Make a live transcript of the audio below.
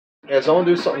Yeah, so I want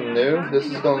to do something new. This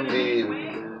is going to be,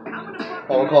 I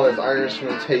want to call this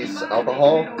Irishman Taste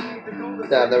Alcohol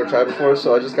that I've never tried before.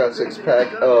 So I just got a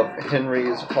 6-pack of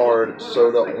Henry's Hard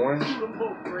Soda Orange.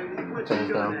 Turn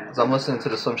this down because I'm listening to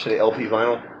the Some Shitty LP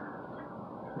vinyl.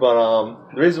 But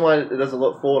the reason why it doesn't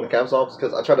look full in the caps off is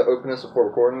because I tried to open this before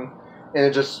recording and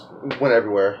it just went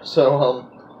everywhere.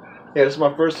 So yeah, this is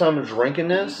my first time drinking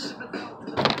this.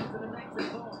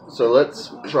 So let's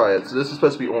try it. So this is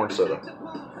supposed to be orange soda.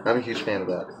 I'm a huge fan of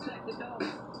that.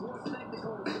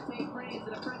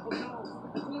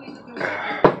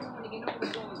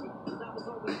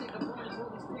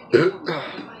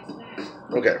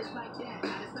 Okay.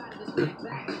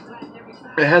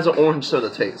 It has an orange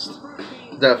soda taste.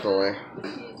 Definitely.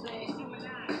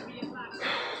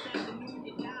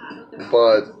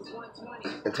 But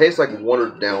it tastes like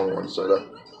watered down orange soda.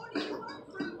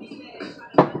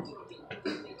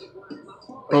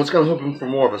 I was kind of hoping for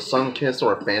more of a Sunkist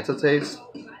or a Fanta taste.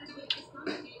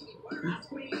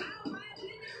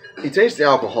 You taste the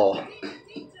alcohol.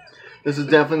 This is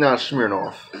definitely not a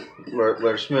Smirnoff.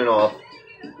 Where Smirnoff,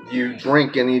 you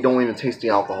drink and you don't even taste the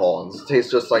alcohol. It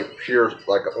tastes just like pure,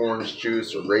 like orange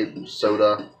juice or grape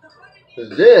soda.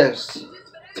 This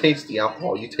tastes the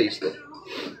alcohol. You taste it.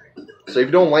 So if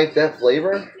you don't like that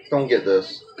flavor, don't get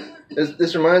this.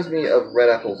 This reminds me of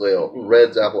Red's Apple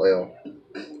Ale.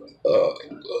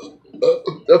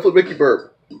 Definitely make you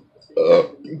burp.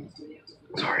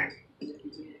 Sorry.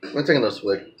 I'm taking another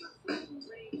swig.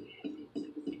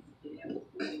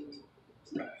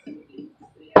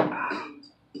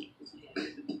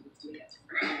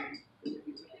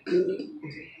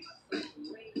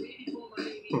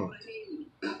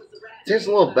 Tastes a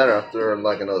little better after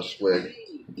like another swig,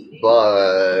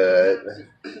 but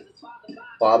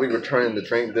will I be returning to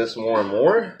drink this more and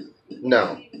more?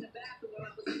 No.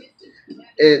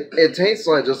 It tastes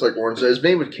like just like orange. It's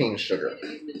made with cane sugar,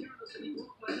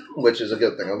 which is a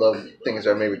good thing. I love things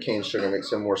that are made with cane sugar. It makes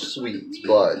them more sweet,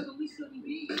 but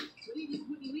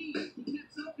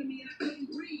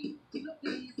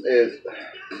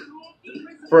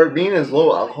for it being as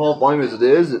low alcohol volume as it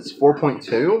is, it's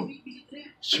 4.2.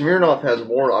 Smirnoff has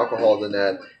more alcohol than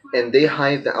that, and they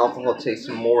hide the alcohol taste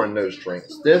more in those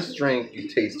drinks. This drink, you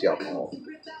taste the alcohol.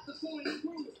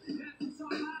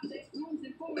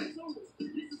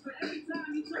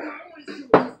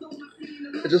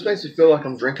 It just makes me feel like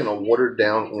I'm drinking a watered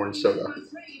down orange soda.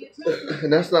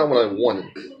 And that's not what I wanted.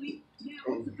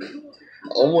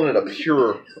 I wanted a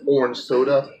pure orange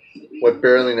soda with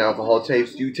barely an alcohol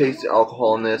taste. You taste the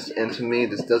alcohol in this, and to me,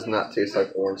 this does not taste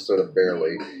like orange soda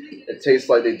barely. It tastes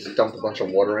like they just dumped a bunch of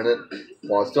water in it.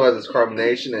 While it still has this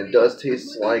carbonation, it does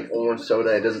taste like orange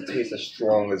soda. It doesn't taste as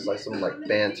strong as like something like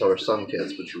Fanta or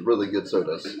Sunkist, which are really good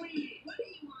sodas.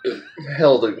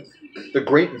 Hell, the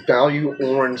Great Value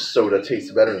orange soda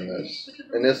tastes better than this.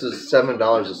 And this is $7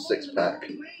 a 6-pack.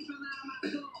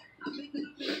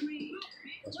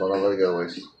 That's why I let it go, at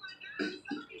least.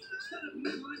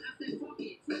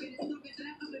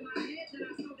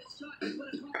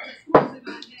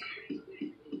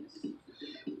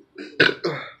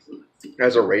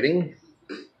 As a rating,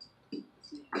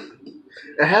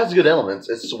 it has good elements.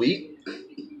 It's sweet.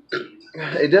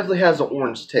 It definitely has an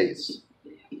orange taste.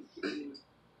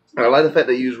 I like the fact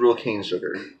they use real cane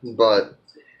sugar, but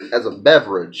as a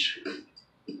beverage,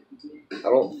 I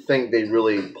don't think they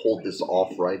really pulled this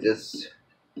off right. This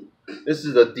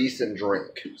is a decent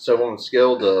drink. So on a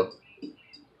scale to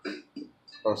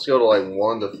like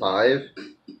 1 to 5,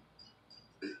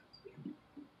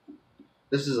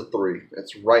 this is a 3.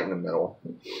 It's right in the middle.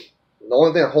 The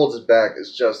only thing that holds it back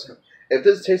is just if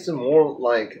this tasted more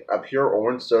like a pure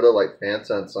orange soda like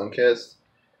Fanta and Sunkist,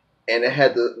 and it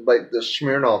had the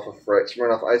Smirnoff effect,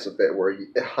 Smirnoff Ice effect, where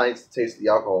it hides the taste of the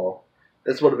alcohol,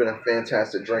 this would have been a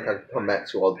fantastic drink I could come back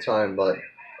to all the time. But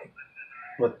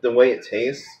with the way it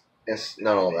tastes, it's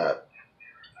not all that.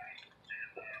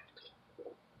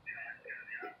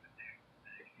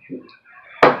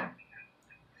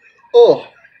 Oh,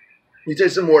 you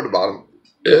taste some more at the bottom.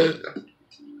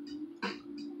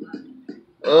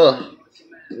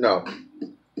 No,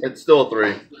 it's still a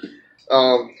 3.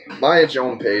 Buy at your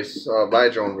own pace. Buy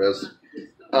at your own risk.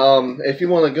 If you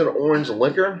want a good orange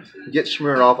liquor, get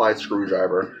Smirnoff Ice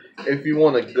Screwdriver. If you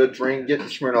want a good drink, get the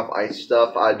Smirnoff Ice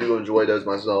stuff. I do enjoy those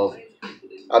myself.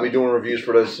 I'll be doing reviews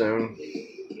for those soon.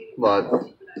 But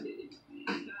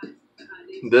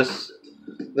this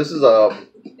is a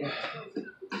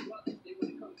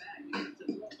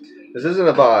this isn't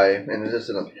a buy and this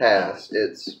isn't a pass.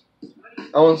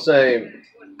 I won't say.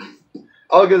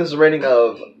 I'll give this a rating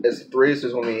of it's 3, so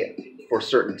it's going to be for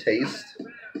certain taste.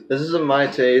 This isn't my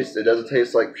taste. It doesn't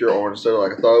taste like pure orange soda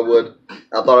like I thought it would.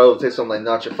 I thought it would taste something like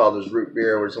Not Your Father's root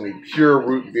beer, where it's going to be pure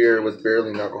root beer with barely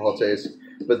an alcohol taste.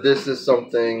 But this is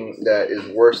something that is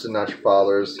worse than Not Your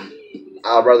Father's.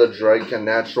 I'd rather drink a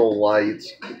natural light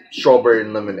strawberry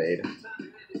lemonade.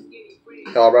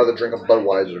 I'd rather drink a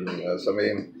Budweiser than this. I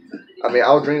mean,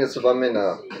 I'll drink this if I'm in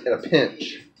a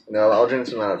pinch. You know, I'll drink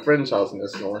this when I'm at a friend's house, and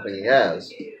this is the only thing he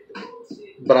has.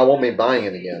 But I won't be buying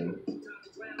it again.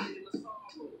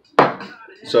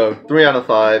 So 3 out of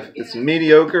 5. It's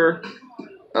mediocre.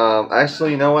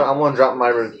 Actually, you know what? I want to drop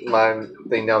my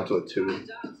thing down to a 2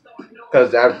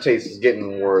 because the aftertaste is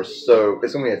getting worse. So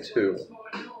it's gonna be a 2.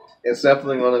 It's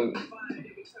definitely gonna.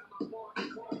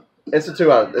 It's a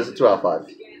 2 out. It's a 2 out of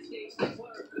 5.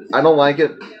 I don't like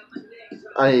it.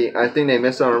 I think they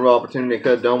missed out on a real opportunity. They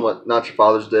could have done what Not Your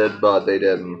Fathers did, but they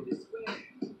didn't.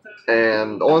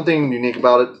 And the only thing unique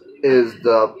about it is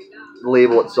the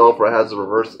label itself, where it has the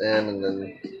reverse end, and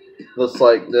then looks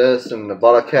like this, and the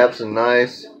bottle caps are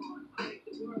nice.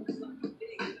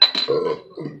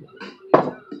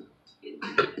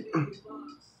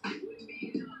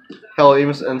 Hell,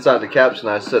 even inside the caption,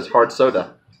 it says hard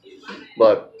soda.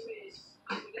 But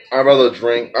I'd rather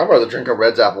drink a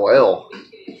Red's Apple Ale,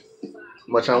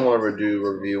 which I want to do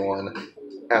a review on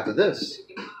after this.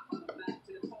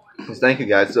 Thank you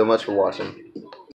guys so much for watching.